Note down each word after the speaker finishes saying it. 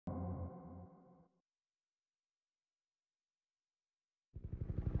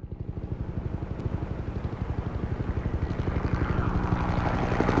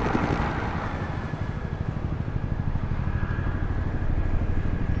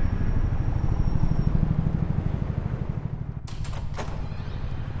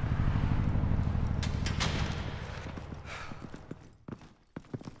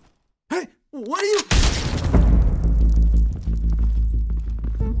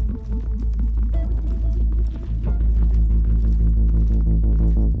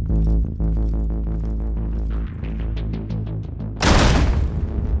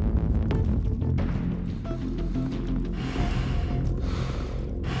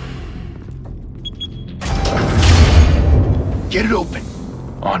Get it open.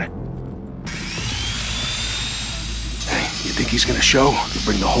 On it. Hey, you think he's gonna show? He'll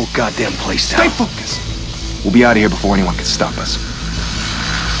bring the whole goddamn place down. Stay focused! We'll be out of here before anyone can stop us.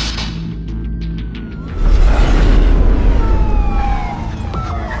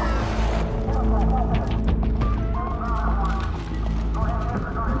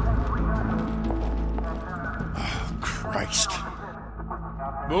 Oh, Christ.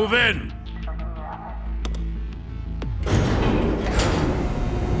 Move in!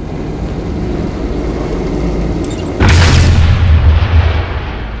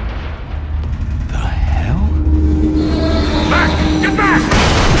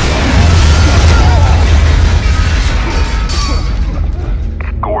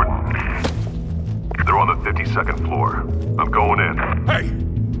 Second floor. I'm going in. Hey!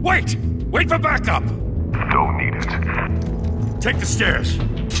 Wait! Wait for backup! Don't need it. Take the stairs.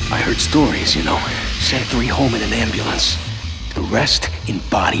 I heard stories, you know. Sent 3 home in an ambulance. The rest in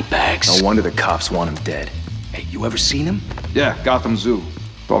body bags. No wonder the cops want him dead. Hey, you ever seen him? Yeah, Gotham Zoo.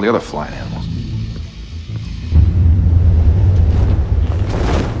 With all the other flying animals.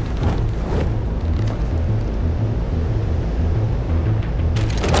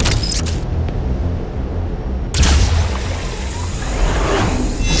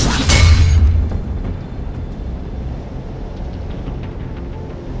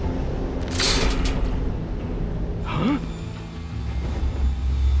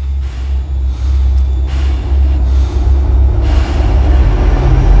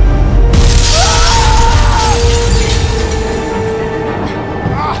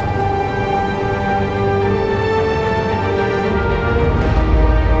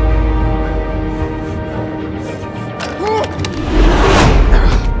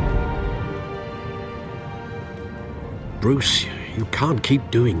 Bruce, you can't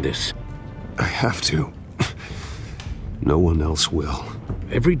keep doing this. I have to. No one else will.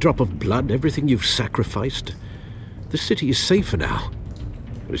 Every drop of blood, everything you've sacrificed. The city is safer now.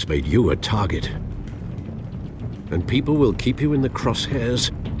 It's made you a target. And people will keep you in the crosshairs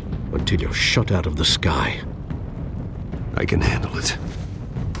until you're shot out of the sky. I can handle it.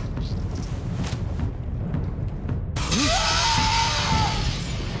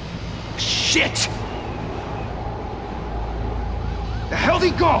 Shit! The hell'd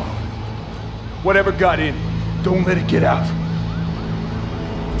he go? Whatever got in, don't let it get out.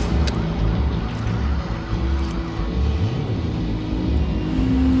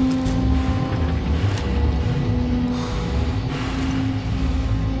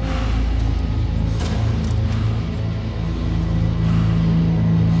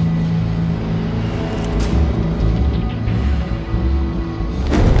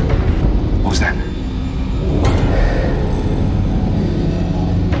 What was that?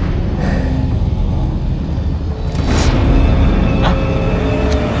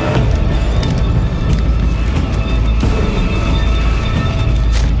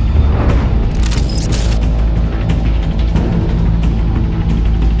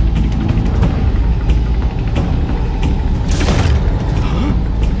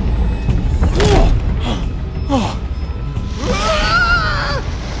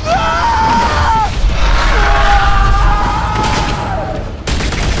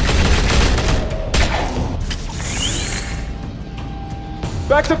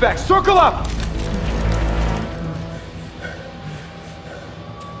 Back to back, circle up!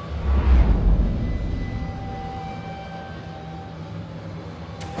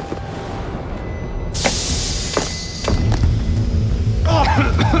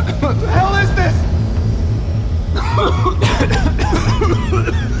 What the hell is this?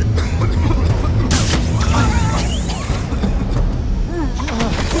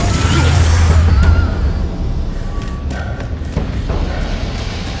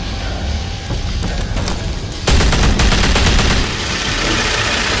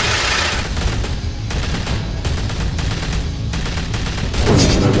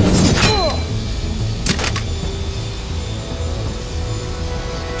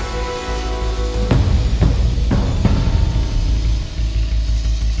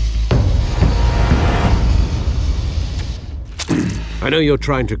 I know you're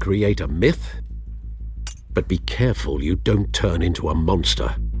trying to create a myth, but be careful you don't turn into a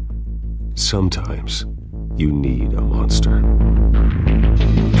monster. Sometimes you need a monster.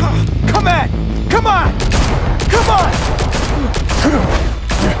 Come on! Come on! Come on!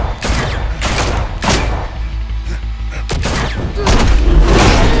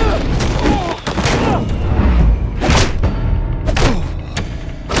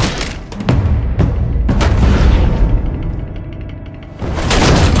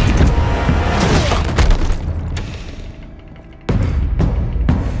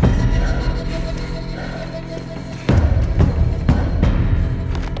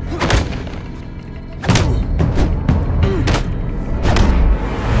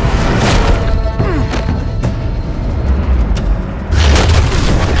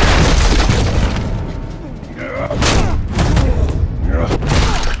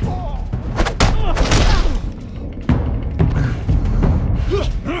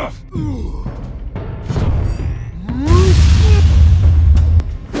 Didn't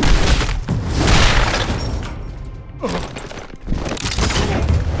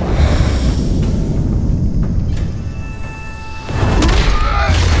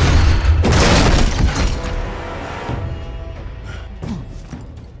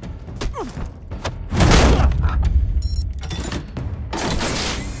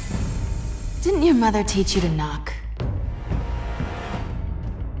your mother teach you to knock?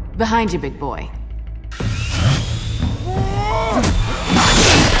 Behind you, big boy.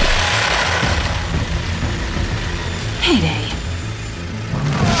 Heyday.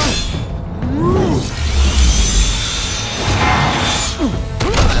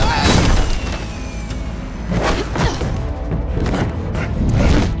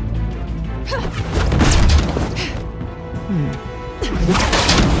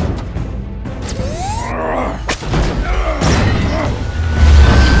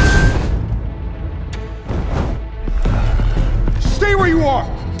 Stay where you are!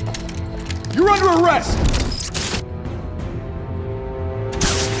 You're under arrest!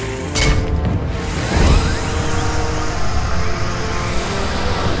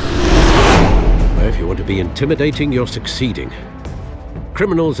 If you want to be intimidating, you're succeeding.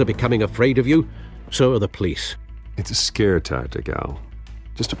 Criminals are becoming afraid of you, so are the police. It's a scare tactic, Al.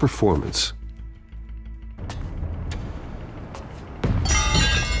 Just a performance.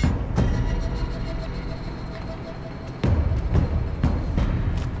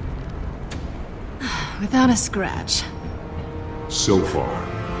 Without a scratch. So far.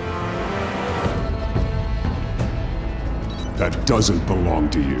 That doesn't belong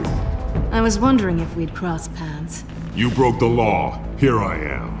to you. I was wondering if we'd cross paths. You broke the law. Here I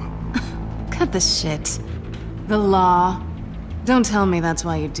am. Cut the shit. The law. Don't tell me that's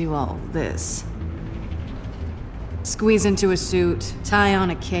why you do all this. Squeeze into a suit, tie on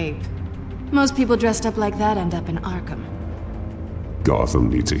a cape. Most people dressed up like that end up in Arkham. Gotham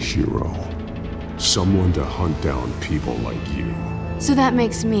needs a hero. Someone to hunt down people like you. So that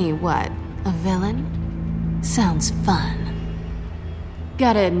makes me, what, a villain? Sounds fun.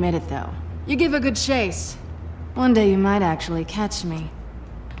 Gotta admit it, though. You give a good chase. One day you might actually catch me.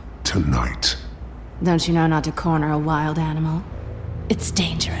 Tonight. Don't you know not to corner a wild animal? It's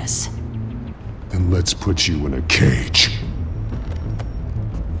dangerous. Then let's put you in a cage.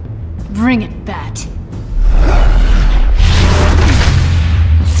 Bring it, Bat.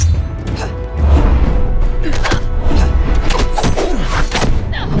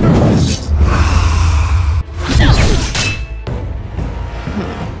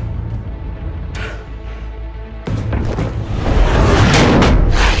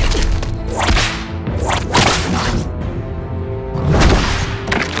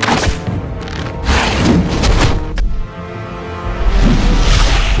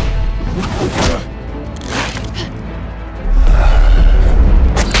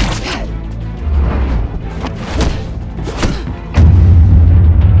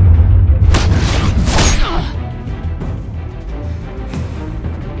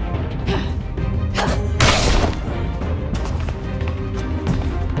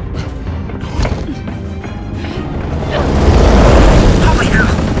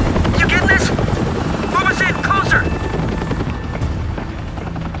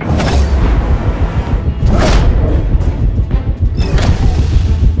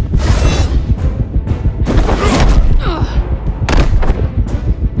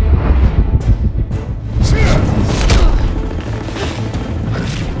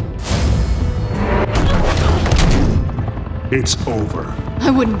 It's over.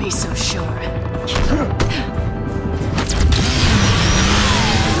 I wouldn't be so sure.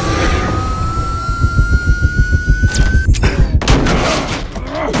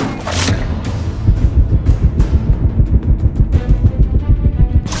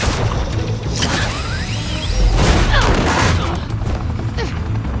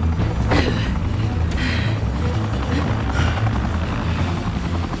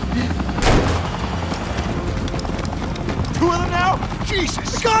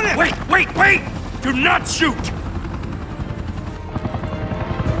 Jesus! Got it! Wait! Do not shoot!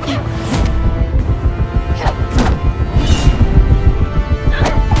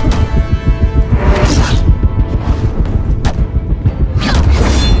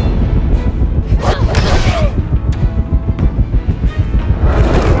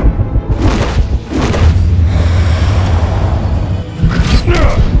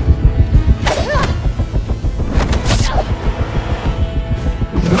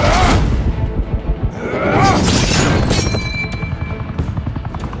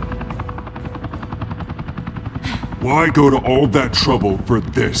 Why go to all that trouble for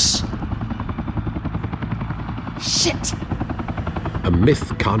this? Shit! A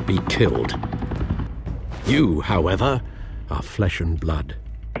myth can't be killed. You, however, are flesh and blood.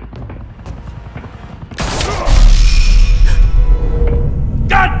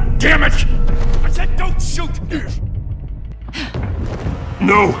 God damn it! I said don't shoot!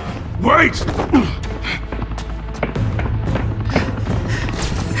 No! Wait!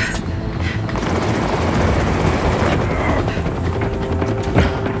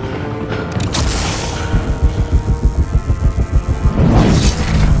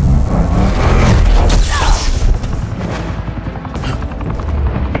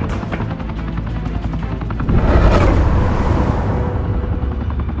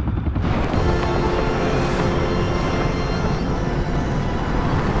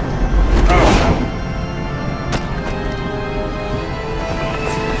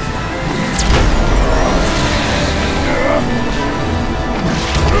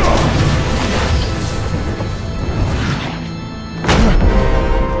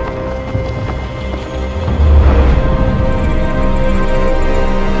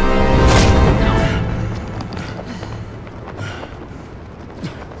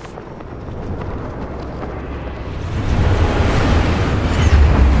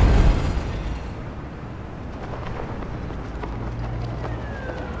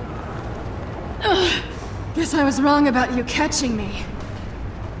 Guess I was wrong about you catching me.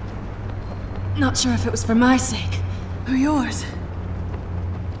 Not sure if it was for my sake, or yours.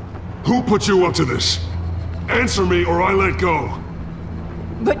 Who put you up to this? Answer me or I let go.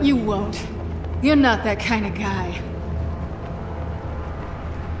 But you won't. You're not that kind of guy.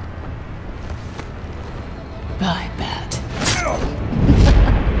 Bye, Bat.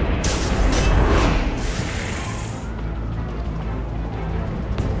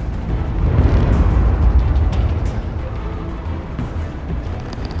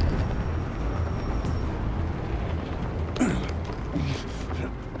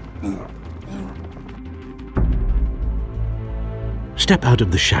 Step out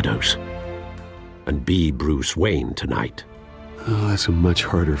of the shadows and be Bruce Wayne tonight. Oh, that's a much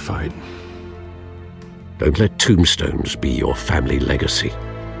harder fight. Don't let tombstones be your family legacy.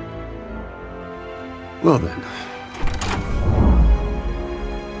 Well then.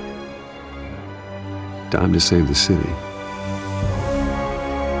 Time to save the city.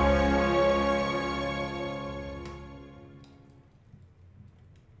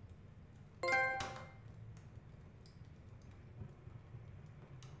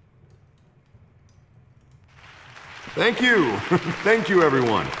 Thank you. Thank you,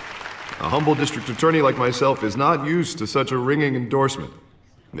 everyone. A humble district attorney like myself is not used to such a ringing endorsement.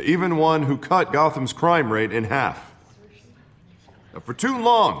 Even one who cut Gotham's crime rate in half. For too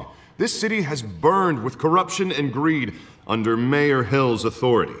long, this city has burned with corruption and greed under Mayor Hill's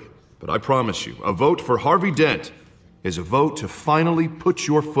authority. But I promise you, a vote for Harvey Dent is a vote to finally put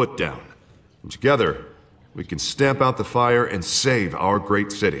your foot down. And together, we can stamp out the fire and save our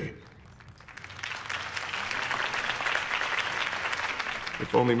great city.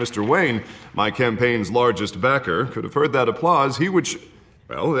 If only Mr. Wayne, my campaign's largest backer, could have heard that applause, he would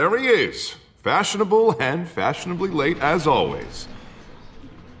well, there he is. Fashionable and fashionably late as always.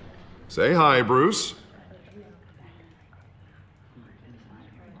 Say hi, Bruce.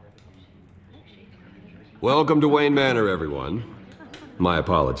 Welcome to Wayne Manor, everyone. My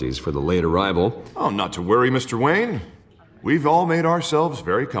apologies for the late arrival. Oh, not to worry, Mr. Wayne. We've all made ourselves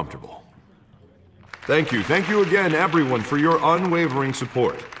very comfortable. Thank you again, everyone, for your unwavering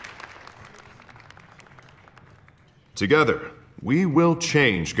support. Together, we will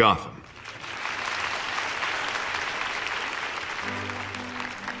change Gotham.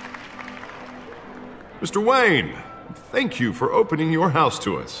 Mr. Wayne, thank you for opening your house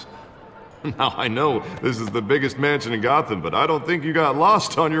to us. Now, I know this is the biggest mansion in Gotham, but I don't think you got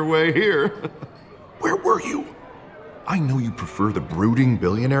lost on your way here. Where were you? I know you prefer the brooding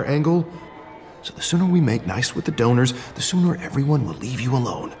billionaire angle, so the sooner we make nice with the donors, the sooner everyone will leave you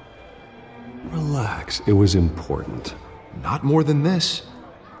alone. Relax, it was important. Not more than this.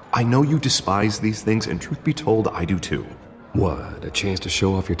 I know you despise these things, and truth be told, I do too. What, a chance to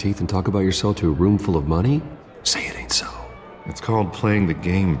show off your teeth and talk about yourself to a room full of money? Say it ain't so. It's called playing the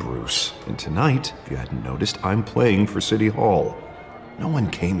game, Bruce. And tonight, if you hadn't noticed, I'm playing for City Hall. No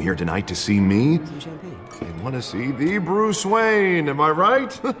one came here tonight to see me. They want to see the Bruce Wayne, am I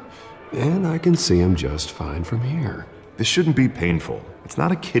right? And I can see him just fine from here. This shouldn't be painful. It's not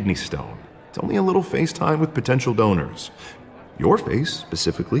a kidney stone. It's only a little FaceTime with potential donors. Your face,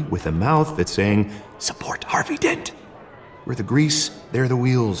 specifically, with a mouth that's saying, support Harvey Dent. We're the grease, they're the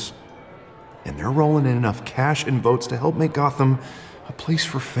wheels. And they're rolling in enough cash and votes to help make Gotham a place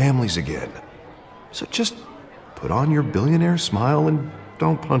for families again. So just put on your billionaire smile and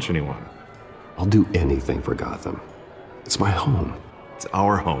don't punch anyone. I'll do anything for Gotham. It's my home. It's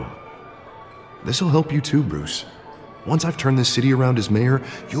our home. This'll help you too, Bruce. Once I've turned this city around as mayor,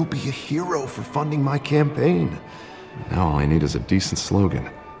 you'll be a hero for funding my campaign. Now all I need is a decent slogan.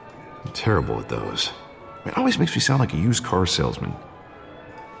 I'm terrible at those. It always makes me sound like a used car salesman.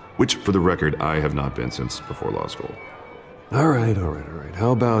 Which, for the record, I have not been since before law school. All right.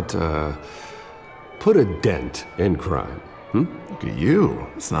 How about, put a dent in crime? Look at you.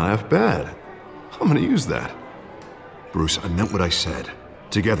 It's not half bad. I'm gonna use that. Bruce, I meant what I said.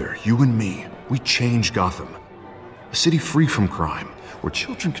 Together, you and me, we change Gotham. A city free from crime, where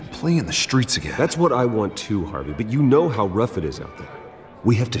children can play in the streets again. That's what I want too, Harvey, but you know how rough it is out there.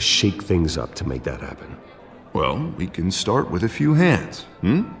 We have to shake things up to make that happen. Well, we can start with a few hands,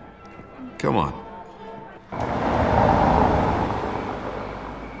 Come on.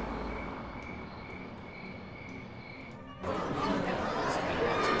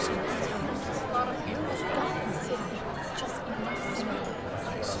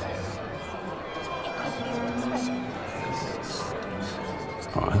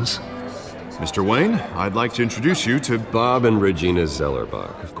 Pause. Mr. Wayne, I'd like to introduce you to Bob and Regina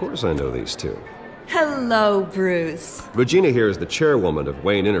Zellerbach. Of course I know these two. Hello, Bruce. Regina here is the chairwoman of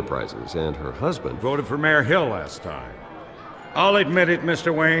Wayne Enterprises, and her husband Voted for Mayor Hill last time. I'll admit it,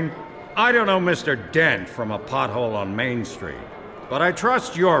 Mr. Wayne. I don't know Mr. Dent from a pothole on Main Street, but I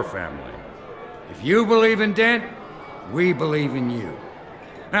trust your family. If you believe in Dent, we believe in you.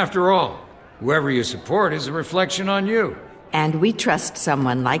 After all, whoever you support is a reflection on you. And we trust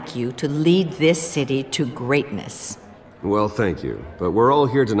someone like you to lead this city to greatness. Well, thank you. But we're all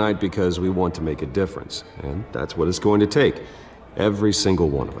here tonight because we want to make a difference. And that's what it's going to take. Every single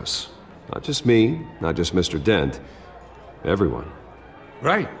one of us. Not just me, not just Mr. Dent. Everyone.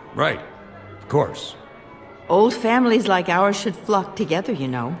 Right. Of course. Old families like ours should flock together, you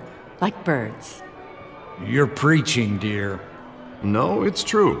know, like birds. You're preaching, dear. No, it's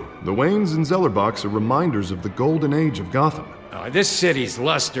true. The Waynes and Zellerbachs are reminders of the golden age of Gotham. This city's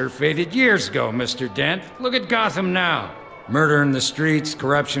luster faded years ago, Mr. Dent. Look at Gotham now. Murder in the streets,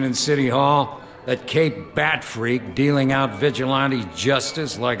 corruption in City Hall, that Cape Bat freak dealing out vigilante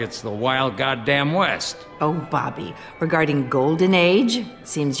justice like it's the wild goddamn West. Oh, Bobby, regarding Golden Age,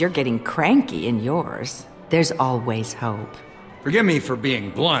 seems you're getting cranky in yours. There's always hope. Forgive me for being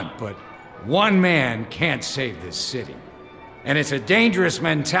blunt, but one man can't save this city. And it's a dangerous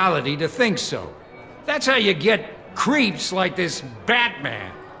mentality to think so. That's how you get creeps like this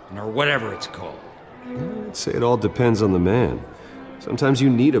Batman, or whatever it's called. I'd say it all depends on the man. Sometimes you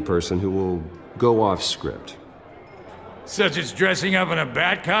need a person who will go off script. Such as dressing up in a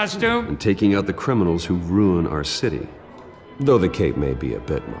bat costume? And taking out the criminals who ruin our city. Though the cape may be a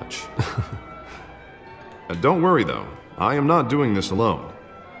bit much. Don't worry, though. I am not doing this alone.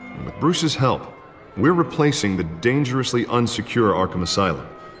 And with Bruce's help, we're replacing the dangerously unsecure Arkham Asylum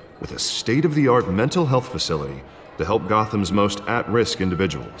with a state-of-the-art mental health facility to help Gotham's most at-risk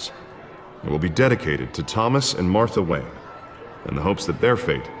individuals. It will be dedicated to Thomas and Martha Wayne, in the hopes that their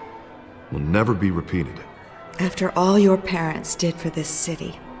fate will never be repeated. After all your parents did for this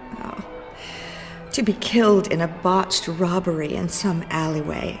city, to be killed in a botched robbery in some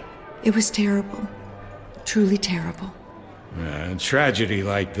alleyway, it was terrible. Truly terrible. A tragedy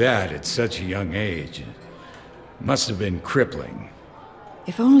like that at such a young age must have been crippling.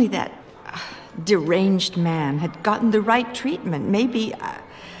 If only that deranged man had gotten the right treatment, maybe...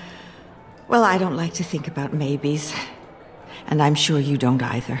 well, I don't like to think about maybes. And I'm sure you don't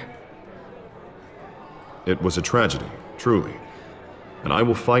either. It was a tragedy, truly. And I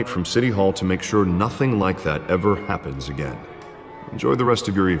will fight from City Hall to make sure nothing like that ever happens again. Enjoy the rest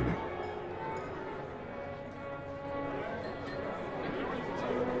of your evening.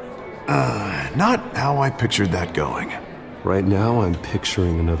 Not how I pictured that going. Right now, I'm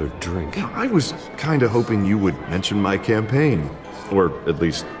picturing another drink. I was kinda hoping you would mention my campaign. Or at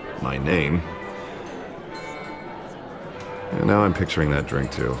least, my name. And now I'm picturing that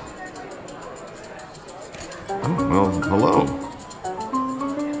drink, too. Oh, well, hello.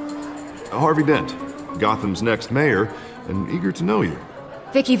 Harvey Dent, Gotham's next mayor, and eager to know you.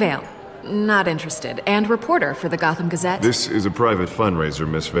 Vicky Vale. Not interested. And reporter for the Gotham Gazette. This is a private fundraiser,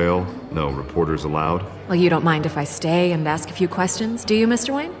 Miss Vale. No reporters allowed. Well, you don't mind if I stay and ask a few questions, do you,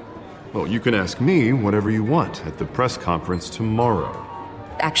 Mr. Wayne? Well, you can ask me whatever you want at the press conference tomorrow.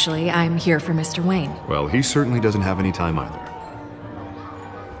 Actually, I'm here for Mr. Wayne. Well, he certainly doesn't have any time either.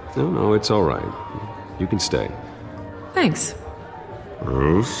 No, it's all right. You can stay. Thanks.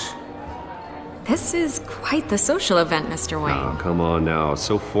 Bruce? This is quite the social event, Mr. Wayne. Oh, come on now. It's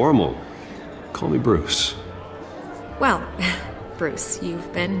so formal. Call me Bruce. Well, Bruce,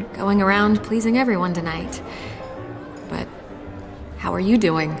 you've been going around pleasing everyone tonight. But how are you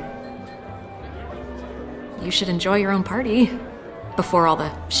doing? You should enjoy your own party before all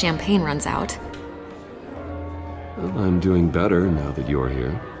the champagne runs out. Well, I'm doing better now that you're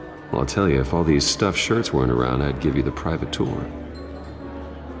here. Well, I'll tell you, if all these stuffed shirts weren't around, I'd give you the private tour.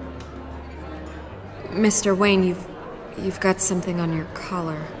 Mr. Wayne, you've got something on your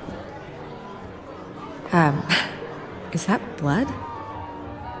collar. Is that blood?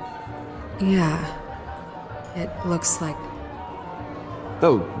 Yeah. It looks like...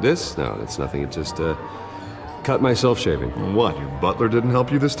 Oh, this? No, it's nothing. It just, cut myself shaving. What, your butler didn't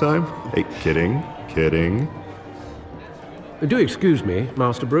help you this time? Hey, kidding. Do excuse me,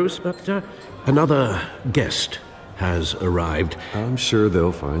 Master Bruce, but another guest has arrived. I'm sure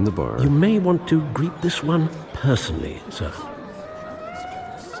they'll find the bar. You may want to greet this one personally, sir.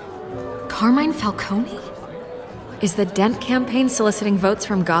 Carmine Falcone? Is the Dent campaign soliciting votes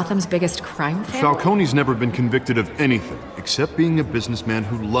from Gotham's biggest crime family? Falcone's never been convicted of anything, except being a businessman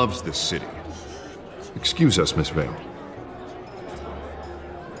who loves this city. Excuse us, Miss Vale.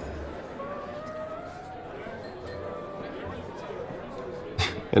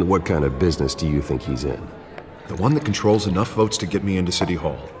 And what kind of business do you think he's in? The one that controls enough votes to get me into City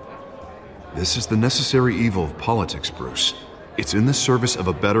Hall. This is the necessary evil of politics, Bruce. It's in the service of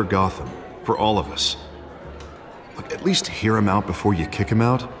a better Gotham, for all of us. Look, at least hear him out before you kick him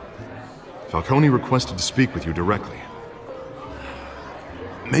out. Falcone requested to speak with you directly.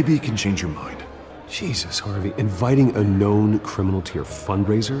 Maybe he can change your mind. Jesus, Harvey, inviting a known criminal to your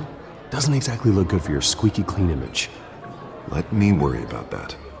fundraiser doesn't exactly look good for your squeaky clean image. Let me worry about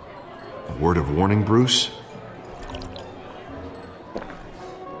that. A word of warning, Bruce?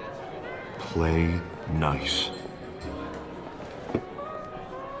 Play nice.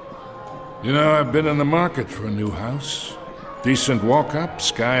 You know, I've been in the market for a new house. Decent walk-up,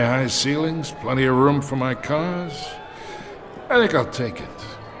 sky-high ceilings, plenty of room for my cars. I think I'll take it.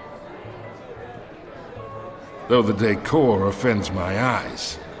 Though the decor offends my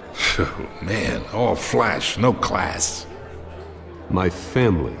eyes. Oh, man, all flash, no class. My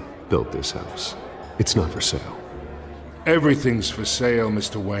family built this house. It's not for sale. Everything's for sale,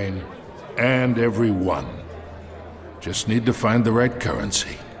 Mr. Wayne. And everyone. Just need to find the right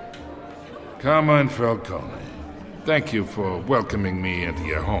currency. Carmine Falcone, thank you for welcoming me into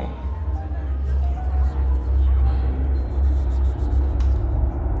your home.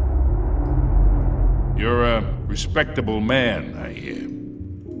 You're a respectable man, I hear.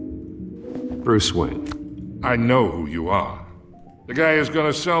 Bruce Wayne. I know who you are. The guy who's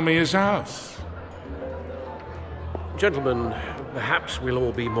gonna sell me his house. Gentlemen, perhaps we'll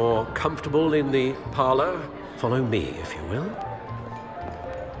all be more comfortable in the parlor. Follow me, if you will.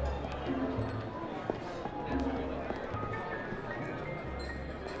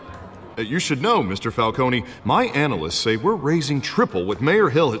 You should know, Mr. Falcone, my analysts say we're raising triple what Mayor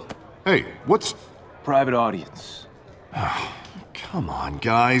Hill... Hey, what's... Private audience. Oh, come on,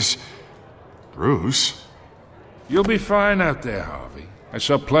 guys. Bruce? You'll be fine out there, Harvey. I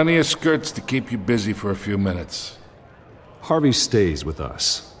saw plenty of skirts to keep you busy for a few minutes. Harvey stays with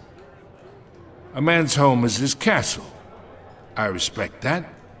us. A man's home is his castle. I respect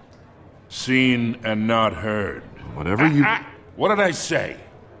that. Seen and not heard. Whatever you... What did I say?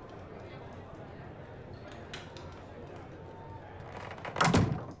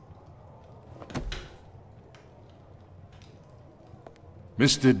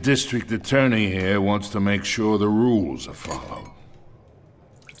 Mr. District Attorney here wants to make sure the rules are followed.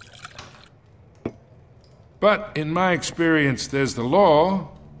 But in my experience, there's the law,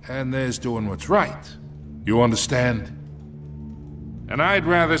 and there's doing what's right. You understand? And I'd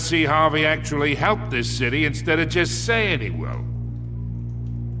rather see Harvey actually help this city instead of just saying he will.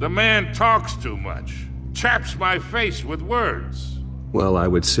 The man talks too much, chaps my face with words. Well, I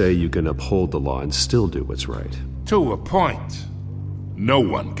would say you can uphold the law and still do what's right. To a point. No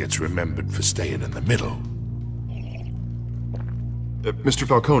one gets remembered for staying in the middle. Mr.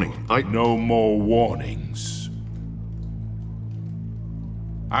 Falcone, No more warnings.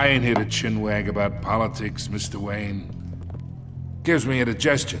 I ain't here to chinwag about politics, Mr. Wayne. Gives me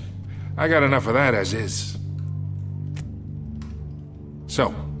indigestion. I got enough of that as is.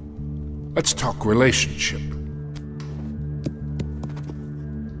 So, let's talk relationship.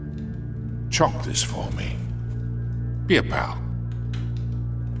 Chalk this for me. Be a pal.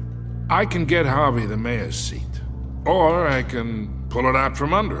 I can get Harvey the mayor's seat, or I can pull it out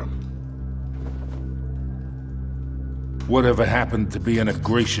from under him. Whatever happened to being a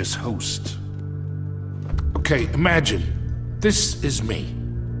gracious host? Okay, imagine, this is me.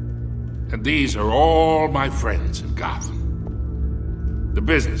 And these are all my friends in Gotham. The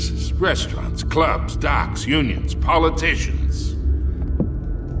businesses, restaurants, clubs, docks, unions, politicians.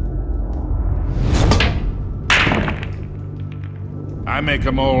 I make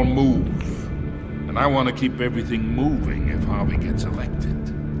them all move. And I want to keep everything moving if Harvey gets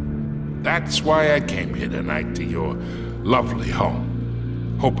elected. That's why I came here tonight to your lovely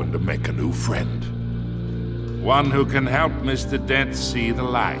home, hoping to make a new friend. One who can help Mr. Dent see the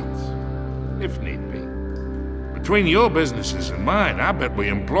light, if need be. Between your businesses and mine, I bet we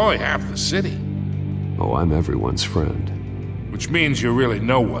employ half the city. Oh, I'm everyone's friend. Which means you're really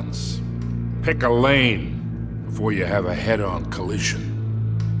no one's. Pick a lane before you have a head-on collision.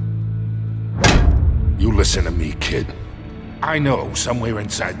 You listen to me, kid. I know somewhere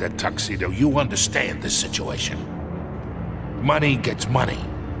inside that tuxedo you understand this situation. Money gets money.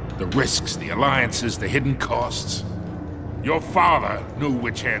 The risks, the alliances, the hidden costs. Your father knew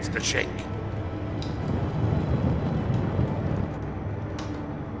which hands to shake.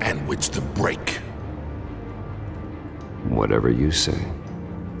 And which to break. Whatever you say.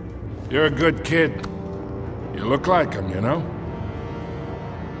 You're a good kid. You look like him, you know?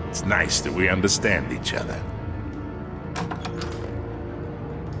 It's nice that we understand each other.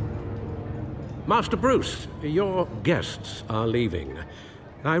 Master Bruce, your guests are leaving.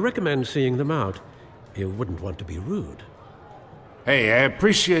 I recommend seeing them out. You wouldn't want to be rude. Hey, I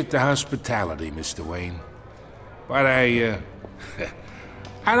appreciate the hospitality, Mr. Wayne. But I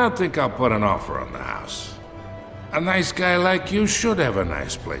don't think I'll put an offer on the house. A nice guy like you should have a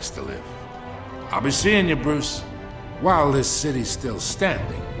nice place to live. I'll be seeing you, Bruce, while this city's still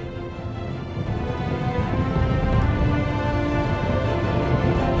standing.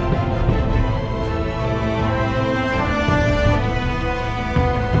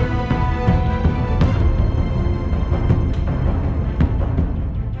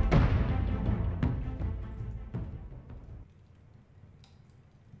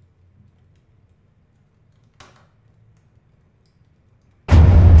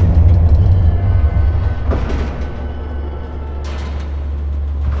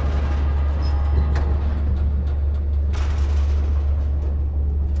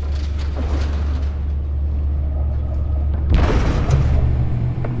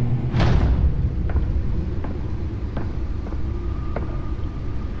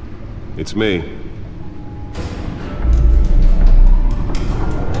 It's me.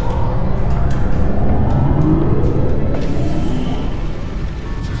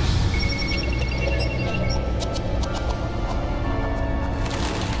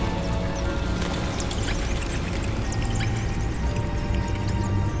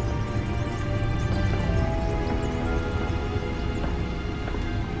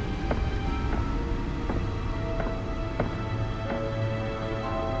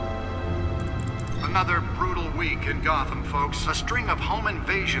 Another brutal week in Gotham, folks. A string of home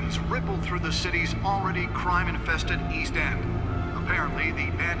invasions rippled through the city's already crime-infested East End. Apparently, the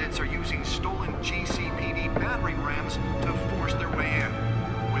bandits are using stolen GCPD battering rams to force their way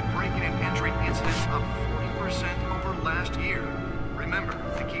in, with break-in and entry incidents up 40% over last year. Remember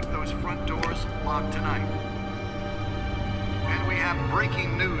to keep those front doors locked tonight. And we have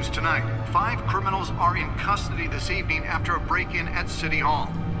breaking news tonight. 5 criminals are in custody this evening after a break-in at City Hall.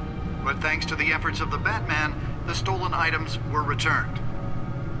 But thanks to the efforts of the Batman, the stolen items were returned.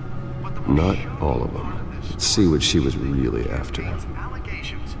 Not all of them. Let's see what she was really after.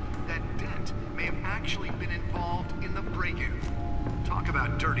 Allegations that Dent may have actually been involved in the break-in. Talk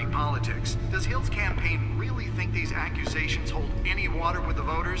about dirty politics. Does Hill's campaign really think these accusations hold any water with the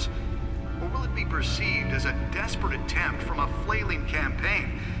voters? Or will it be perceived as a desperate attempt from a flailing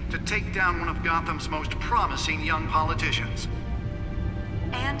campaign to take down one of Gotham's most promising young politicians?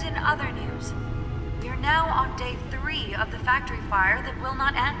 And in other news, we are now on day 3 of the factory fire that will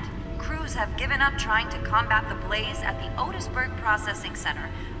not end. Crews have given up trying to combat the blaze at the Otisburg Processing Center,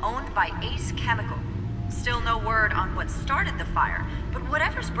 owned by Ace Chemical. Still no word on what started the fire, but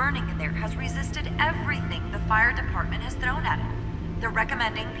whatever's burning in there has resisted everything the fire department has thrown at it. They're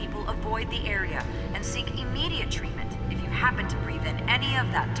recommending people avoid the area and seek immediate treatment if you happen to breathe in any of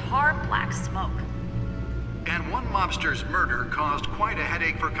that tar black smoke. And one mobster's murder caused quite a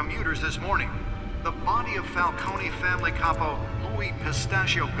headache for commuters this morning. The body of Falcone family capo Louis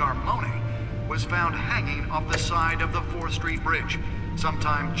Pistachio Garmone was found hanging off the side of the 4th Street Bridge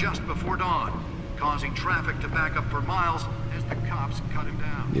sometime just before dawn, causing traffic to back up for miles as the cops cut him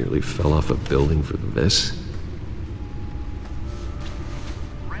down. Nearly fell off a building for this.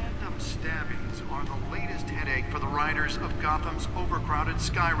 Random stabbings are the latest headache for the riders of Gotham's overcrowded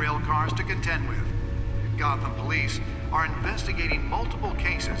Skyrail cars to contend with. Gotham police are investigating multiple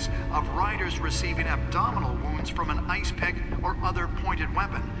cases of riders receiving abdominal wounds from an ice pick or other pointed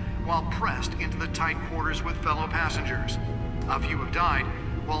weapon while pressed into the tight quarters with fellow passengers. A few have died,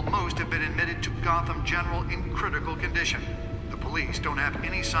 while most have been admitted to Gotham General in critical condition. The police don't have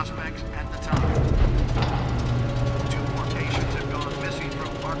any suspects at the time. 2 more patients have gone missing from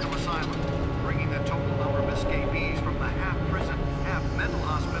Arkham Asylum, bringing the total number of escapees from the half-prison, half-mental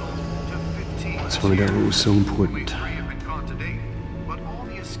hospital to 15. Let's find out what was so important. 3 have been caught to date, but all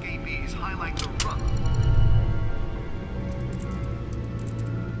the escapees highlight the rough.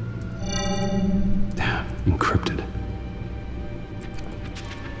 Encrypted.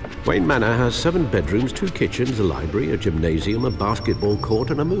 Wayne Manor has 7 bedrooms, 2 kitchens, a library, a gymnasium, a basketball court,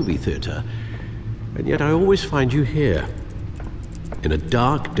 and a movie theater. And yet I always find you here, in a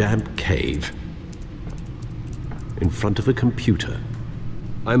dark, damp cave, in front of a computer.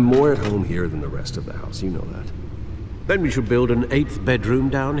 I'm more at home here than the rest of the house, you know that. Then we should build an 8th bedroom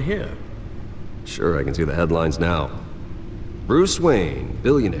down here. Sure, I can see the headlines now. Bruce Wayne,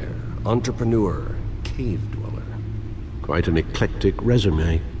 billionaire, entrepreneur, cave dweller. Quite an eclectic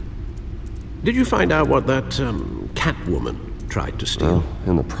resume. Did you find out what that, Catwoman tried to steal? Well,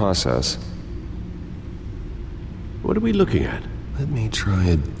 in the process. What are we looking at? Let me try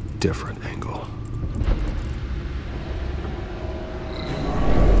a different angle.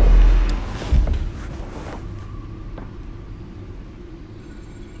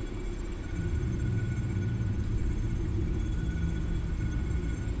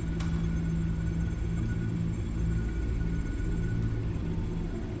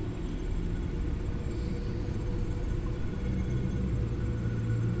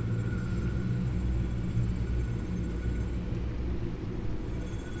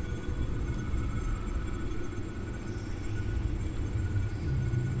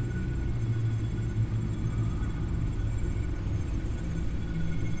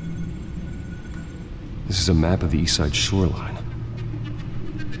 This is a map of the East Side shoreline.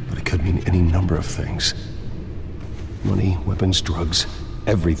 But it could mean any number of things. Money, weapons, drugs,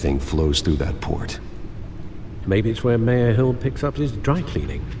 everything flows through that port. Maybe it's where Mayor Hill picks up his dry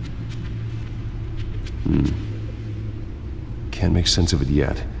cleaning. Can't make sense of it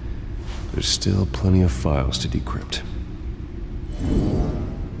yet. There's still plenty of files to decrypt.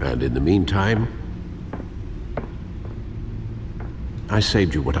 And in the meantime, I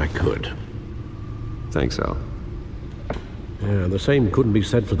saved you what I could. Thanks, Al. Yeah, the same couldn't be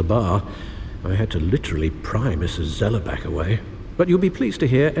said for the bar. I had to literally pry Mrs. Zellerback away. But you'll be pleased to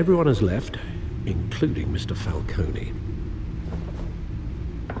hear everyone has left, including Mr. Falcone.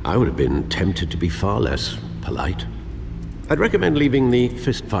 I would have been tempted to be far less polite. I'd recommend leaving the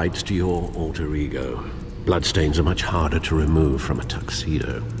fistfights to your alter ego. Bloodstains are much harder to remove from a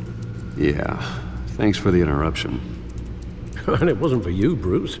tuxedo. Yeah, thanks for the interruption. And it wasn't for you,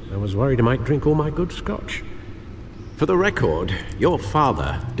 Bruce. I was worried I might drink all my good scotch. For the record, your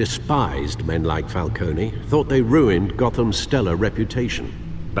father despised men like Falcone, thought they ruined Gotham's stellar reputation.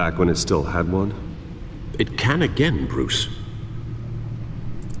 Back when it still had one? It can again, Bruce.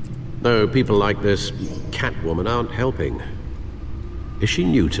 Though people like this Catwoman aren't helping. Is she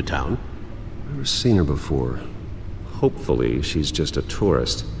new to town? Never seen her before. Hopefully, she's just a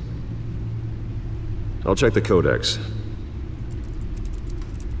tourist. I'll check the codex.